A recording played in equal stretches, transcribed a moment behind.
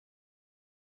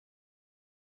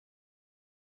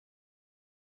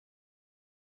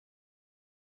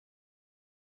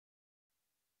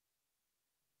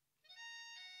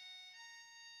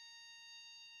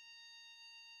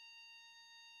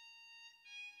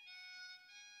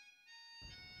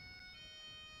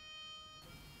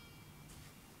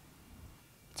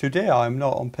Today I am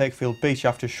not on Pakefield Beach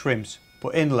after shrimps,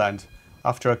 but inland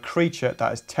after a creature that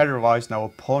has terrorised our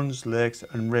ponds, lakes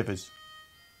and rivers,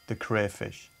 the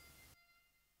crayfish.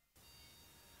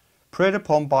 Preyed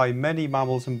upon by many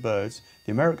mammals and birds,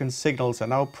 the American signals are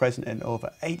now present in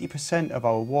over 80% of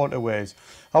our waterways.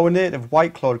 Our native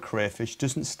white-clawed crayfish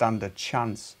doesn't stand a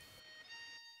chance.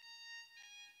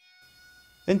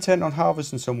 Intent on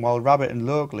harvesting some wild rabbit and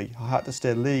locally, I had to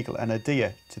stay legal and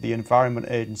adhere to the Environment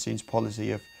Agency's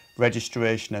policy of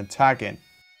registration and tagging.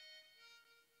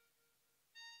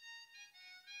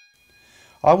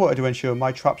 I wanted to ensure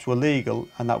my traps were legal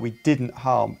and that we didn't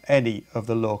harm any of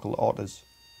the local otters.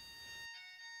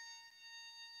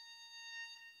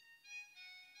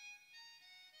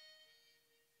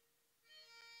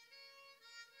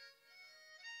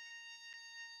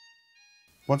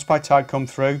 Once my tag come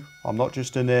through, I'm not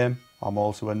just a name, I'm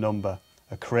also a number,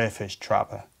 a crayfish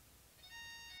trapper.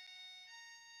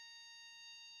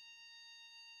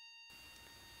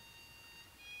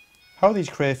 How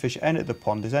these crayfish entered the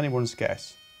pond is anyone's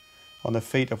guess. On the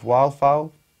feet of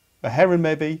wildfowl, a heron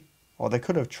maybe, or they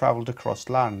could have travelled across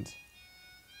land.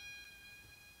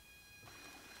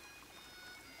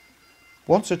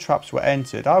 Once the traps were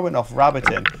entered, I went off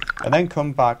rabbiting and then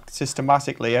come back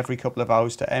systematically every couple of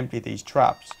hours to empty these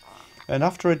traps. And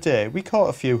after a day, we caught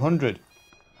a few hundred.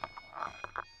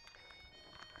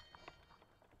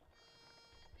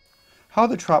 How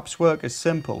the traps work is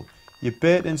simple. You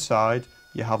bait inside,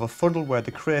 you have a funnel where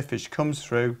the crayfish comes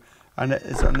through and it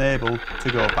is unable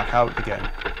to go back out again.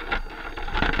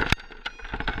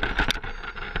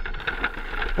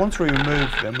 Once we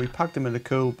removed them, we packed them in a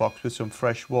cool box with some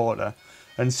fresh water,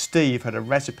 and Steve had a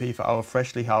recipe for our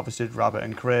freshly harvested rabbit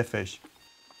and crayfish.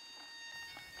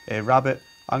 A rabbit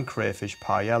and crayfish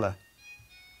paella.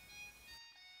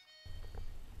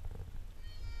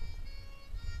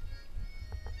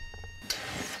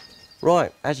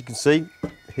 Right, as you can see,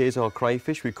 here's our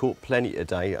crayfish. We caught plenty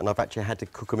today and I've actually had to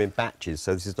cook them in batches.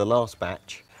 So this is the last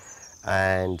batch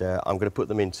and I'm going to put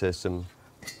them into some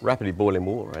rapidly boiling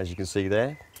water, as you can see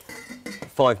there.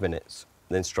 5 minutes,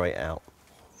 then straight out.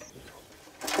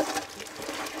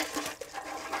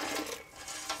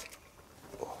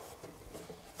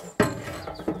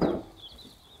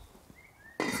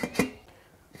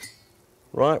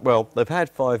 Right, well, they've had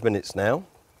 5 minutes now,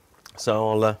 so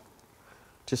I'll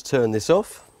just turn this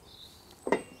off.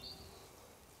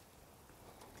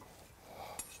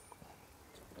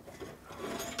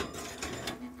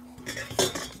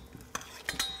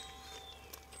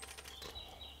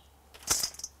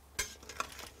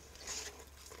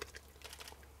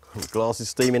 Glass is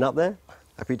steaming up there.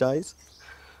 Happy days.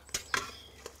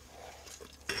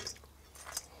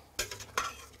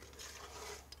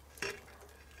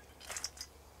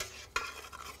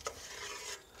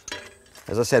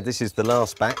 As I said, this is the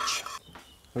last batch.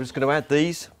 I'm just going to add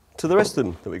these to the rest of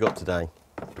them that we got today.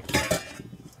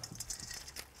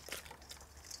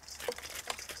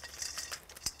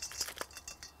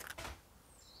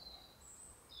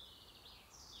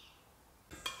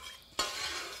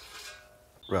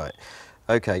 Right,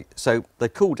 okay, so they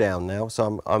cool down now,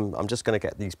 so I'm just going to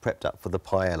get these prepped up for the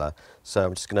paella. So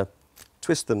I'm just going to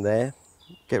twist them there,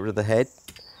 get rid of the head,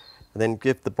 and then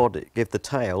give the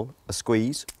tail a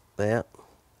squeeze there,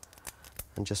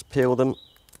 and just peel them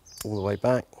all the way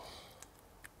back.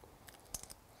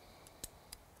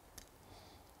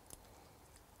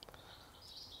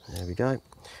 There we go,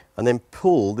 and then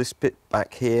pull this bit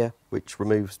back here, which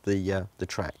removes the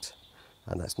tract,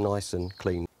 and that's nice and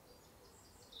clean.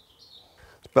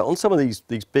 But on some of these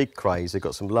big crays, they've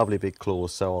got some lovely big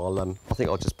claws, so I think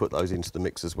I'll just put those into the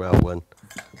mix as well, and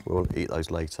we'll eat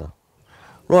those later.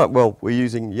 Right, well, we're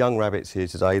using young rabbits here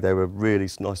today. They were really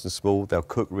nice and small. They'll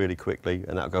cook really quickly,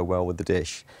 and that'll go well with the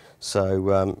dish.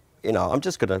 So, you know, I'm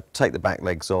just going to take the back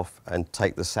legs off and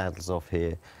take the saddles off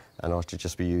here, and I should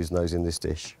just be using those in this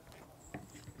dish.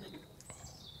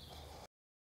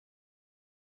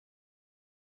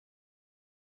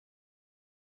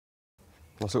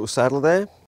 Nice little saddle there.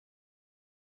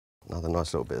 Another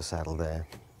nice little bit of saddle there.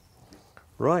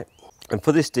 Right, and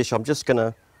for this dish I'm just going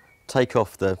to take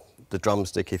off the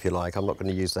drumstick, if you like. I'm not going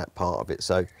to use that part of it,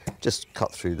 so just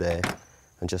cut through there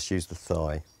and just use the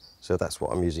thigh. So that's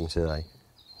what I'm using today.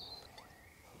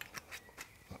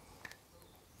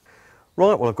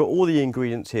 Right, well, I've got all the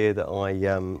ingredients here that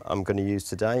I'm going to use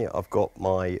today. I've got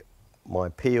my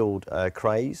peeled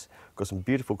crays. I've got some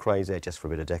beautiful crays there just for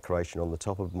a bit of decoration on the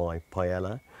top of my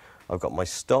paella. I've got my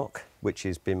stock, which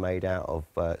has been made out of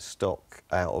stock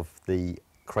out of the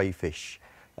crayfish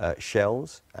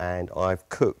shells, and I've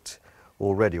cooked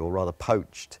already, or rather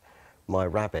poached, my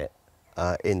rabbit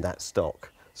in that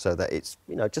stock. so that it's,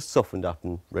 you know, just softened up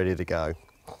and ready to go.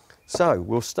 So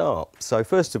we'll start. So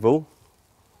first of all,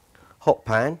 hot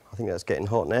pan, I think that's getting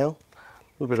hot now.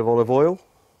 A little bit of olive oil.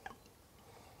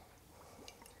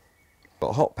 Got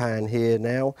a hot pan here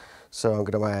now, so I'm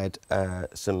going to add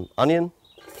some onion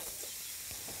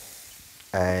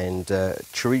and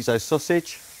chorizo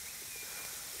sausage,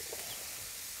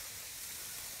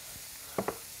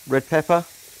 red pepper,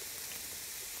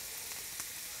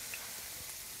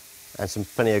 and some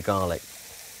plenty of garlic.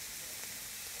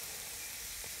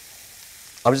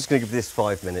 I'm just going to give this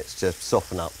 5 minutes to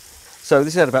soften up. So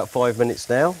this has had about 5 minutes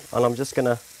now, and I'm just going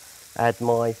to add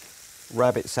my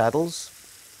rabbit saddles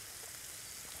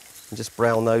and just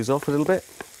brown those off a little bit.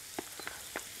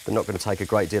 They're not going to take a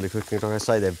great deal of cooking, like I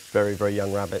say, they're very, very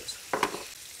young rabbits.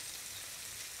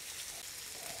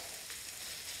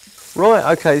 Right,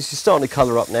 okay, this is starting to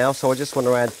colour up now, so I just want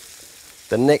to add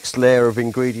the next layer of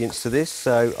ingredients to this.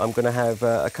 So I'm going to have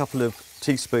a couple of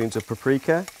teaspoons of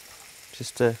paprika,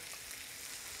 just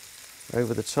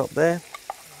over the top there.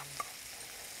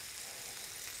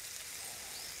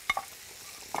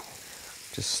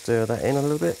 Just stir that in a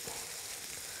little bit.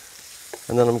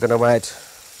 And then I'm going to add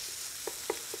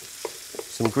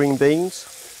some green beans.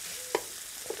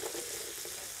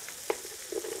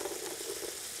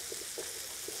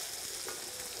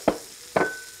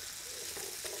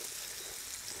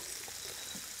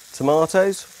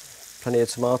 Tomatoes, plenty of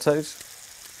tomatoes.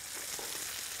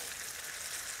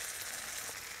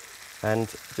 And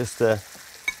just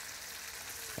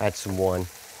add some wine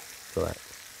for that.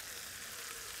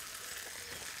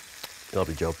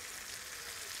 Lovely job.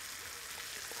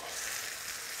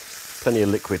 Plenty of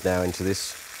liquid now into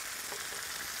this.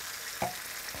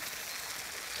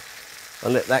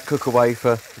 And let that cook away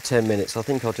for 10 minutes. I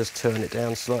think I'll just turn it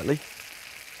down slightly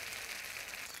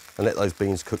and let those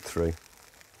beans cook through.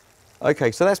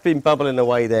 Okay, so that's been bubbling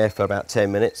away there for about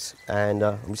 10 minutes, and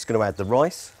I'm just going to add the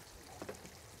rice.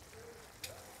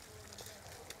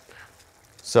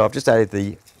 So I've just added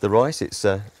the rice. It's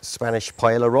Spanish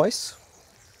paella rice.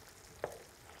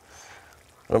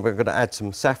 And we're going to add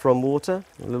some saffron water,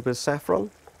 a little bit of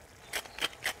saffron.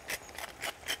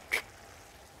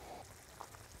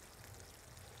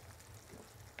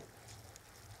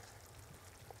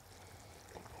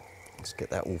 Let's get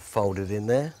that all folded in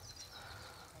there.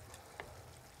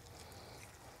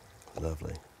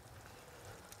 Lovely.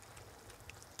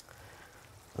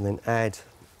 And then add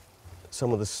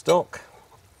some of the stock.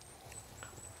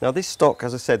 Now this stock,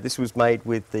 as I said, this was made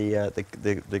with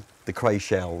the cray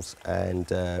shells, and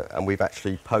we've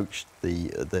actually poached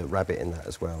the rabbit in that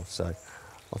as well. So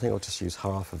I think I'll just use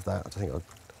half of that. I think I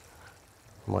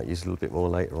might use a little bit more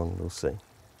later on. We'll see.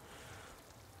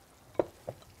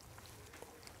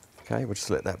 Okay, we'll just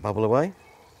let that bubble away,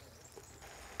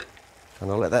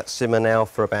 and I'll let that simmer now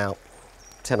for about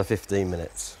 10 or 15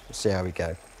 minutes. We'll see how we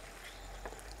go.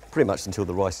 Pretty much until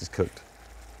the rice is cooked.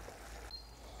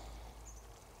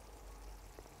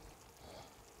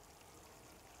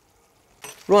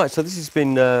 Right, so this has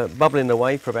been bubbling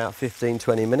away for about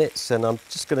 15-20 minutes, and I'm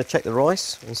just going to check the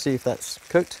rice and see if that's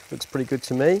cooked. Looks pretty good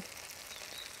to me.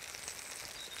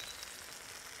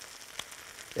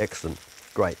 Excellent.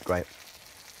 Great, great.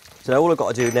 So all I've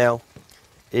got to do now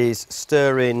is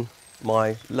stir in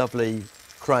my lovely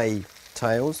cray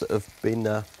tails that have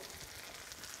been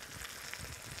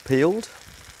peeled.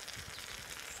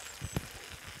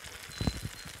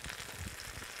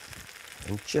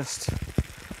 And just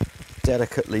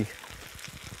delicately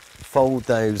fold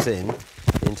those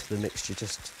into the mixture.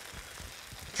 Just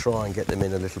try and get them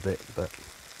in a little bit, but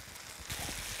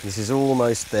this is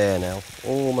almost there now,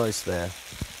 almost there.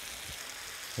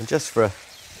 And just for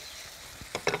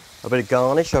a bit of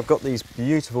garnish, I've got these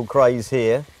beautiful crays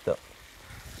here that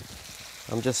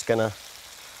I'm just gonna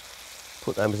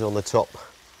put those on the top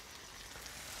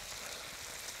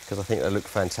because I think they look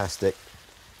fantastic.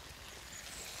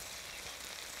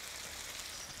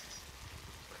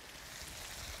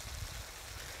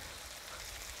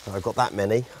 I've got that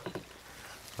many.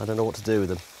 I don't know what to do with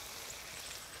them.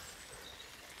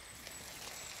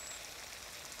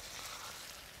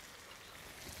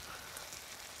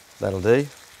 That'll do.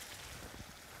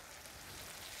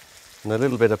 And a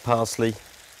little bit of parsley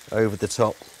over the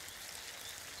top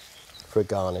for a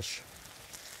garnish.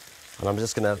 And I'm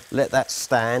just going to let that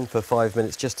stand for 5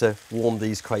 minutes just to warm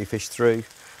these crayfish through,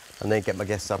 and then get my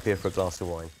guests up here for a glass of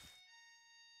wine.